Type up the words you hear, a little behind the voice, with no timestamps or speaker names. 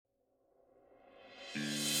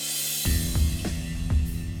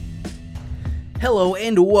Hello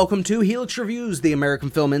and welcome to Helix Reviews, the American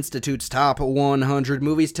Film Institute's top 100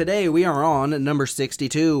 movies. Today we are on number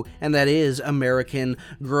 62, and that is American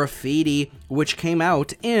Graffiti, which came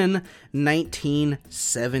out in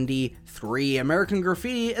 1973. American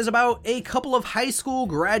Graffiti is about a couple of high school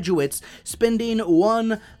graduates spending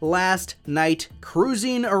one last night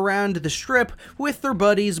cruising around the Strip with their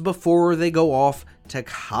buddies before they go off to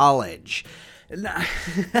college. Now,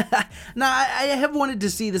 I have wanted to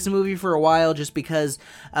see this movie for a while just because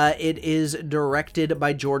it is directed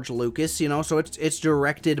by George Lucas, so it's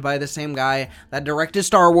directed by the same guy that directed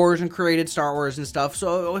Star Wars and created Star Wars and stuff.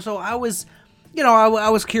 So I was, I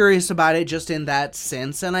was curious about it just in that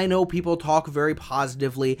sense, and I know people talk very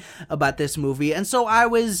positively about this movie, and so I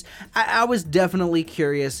was definitely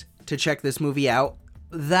curious to check this movie out.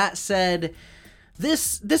 That said,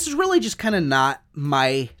 This is really just kind of not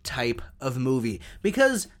my type of movie,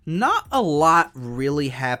 because not a lot really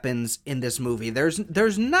happens in this movie.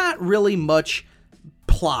 There's not really much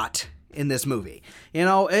plot in this movie.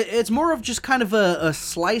 It's more of just kind of a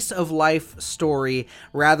slice of life story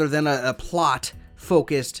rather than a plot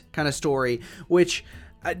focused kind of story, which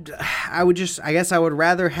I guess I would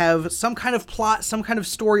rather have some kind of plot, some kind of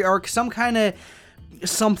story arc, some kind of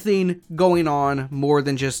something going on more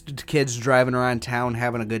than just kids driving around town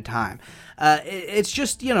having a good time. It's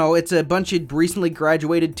just, it's a bunch of recently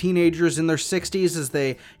graduated teenagers in their 60s as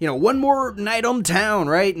they, one more night on town,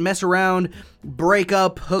 right? Mess around, break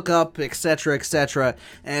up, hook up, etc., etc.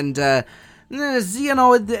 And,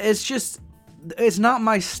 it's just, it's not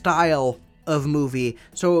my style of movie.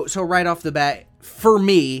 So right off the bat, for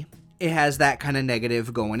me, it has that kind of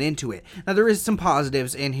negative going into it. Now, there is some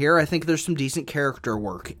positives in here. I think there's some decent character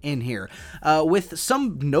work in here, with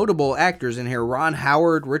some notable actors in here. Ron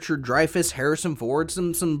Howard, Richard Dreyfuss, Harrison Ford,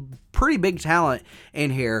 some pretty big talent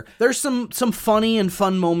in here. There's some funny and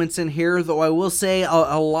fun moments in here, though I will say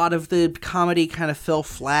a lot of the comedy kind of fell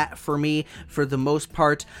flat for me for the most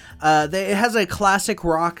part. It has a classic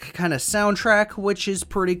rock kind of soundtrack, which is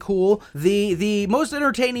pretty cool. The most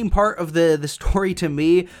entertaining part of the story to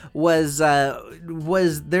me was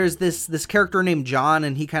there's this character named John,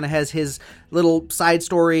 and he kind of has his little side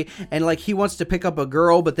story, and like he wants to pick up a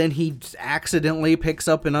girl, but then he accidentally picks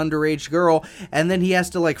up an underage girl, and then he has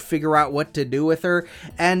to like figure out what to do with her,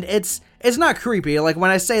 and it's not creepy. Like,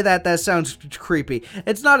 when I say that sounds creepy.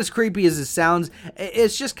 It's not as creepy as it sounds.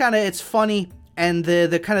 It's just kind of, it's funny, and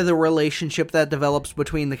the kind of the relationship that develops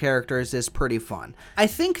between the characters is pretty fun. I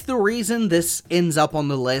think the reason this ends up on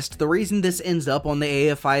the list, the reason this ends up on the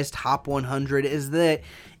AFI's top 100 is that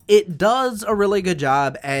it does a really good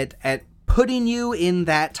job at putting you in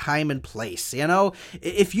that time and place.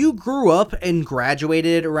 If you grew up and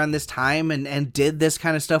graduated around this time and did this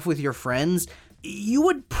kind of stuff with your friends, you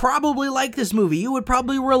would probably like this movie. You would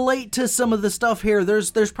probably relate to some of the stuff here.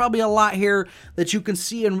 There's probably a lot here that you can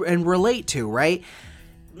see and relate to, right?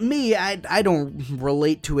 Me, I don't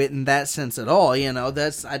relate to it in that sense at all. I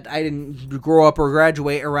didn't grow up or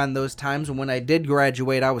graduate around those times, and when I did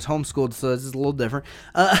graduate, I was homeschooled, so this is a little different.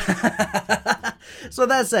 So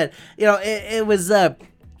that said,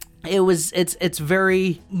 it's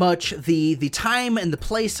very much the time and the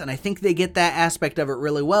place, and I think they get that aspect of it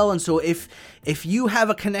really well. And so if you have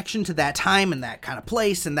a connection to that time and that kind of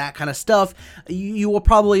place and that kind of stuff, you will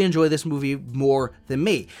probably enjoy this movie more than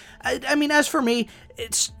me. I mean, as for me,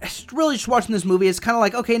 it's really just watching this movie. It's kind of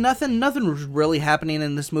like, okay, nothing really happening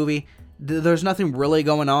in this movie. There's nothing really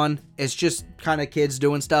going on. It's just kind of kids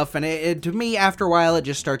doing stuff, and it to me, after a while, it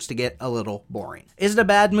just starts to get a little boring. Is it a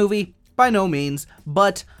bad movie? By no means,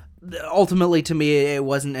 but ultimately, to me, it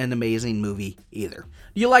wasn't an amazing movie either.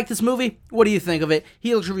 Do you like this movie? What do you think of it?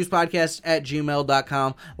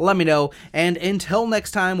 HelixReviewsPodcast@gmail.com. Let me know. And until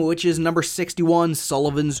next time, which is number 61,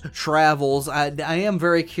 Sullivan's Travels. I am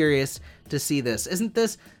very curious to see this. Isn't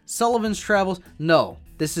this Sullivan's Travels? No,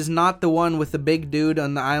 this is not the one with the big dude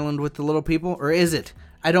on the island with the little people. Or is it?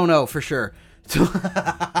 I don't know for sure.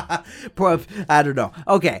 I don't know.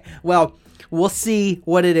 Okay, well, we'll see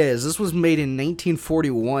what it is. This was made in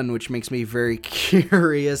 1941, which makes me very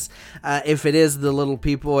curious if it is the little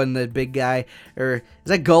people and the big guy. Or is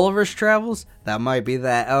that Gulliver's Travels? That might be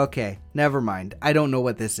that. Okay, never mind. I don't know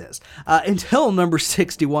what this is. Until number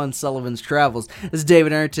 61, Sullivan's Travels, this is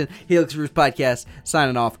David Arrington, Helix Reviews Podcast,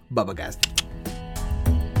 signing off. Bye-bye, guys.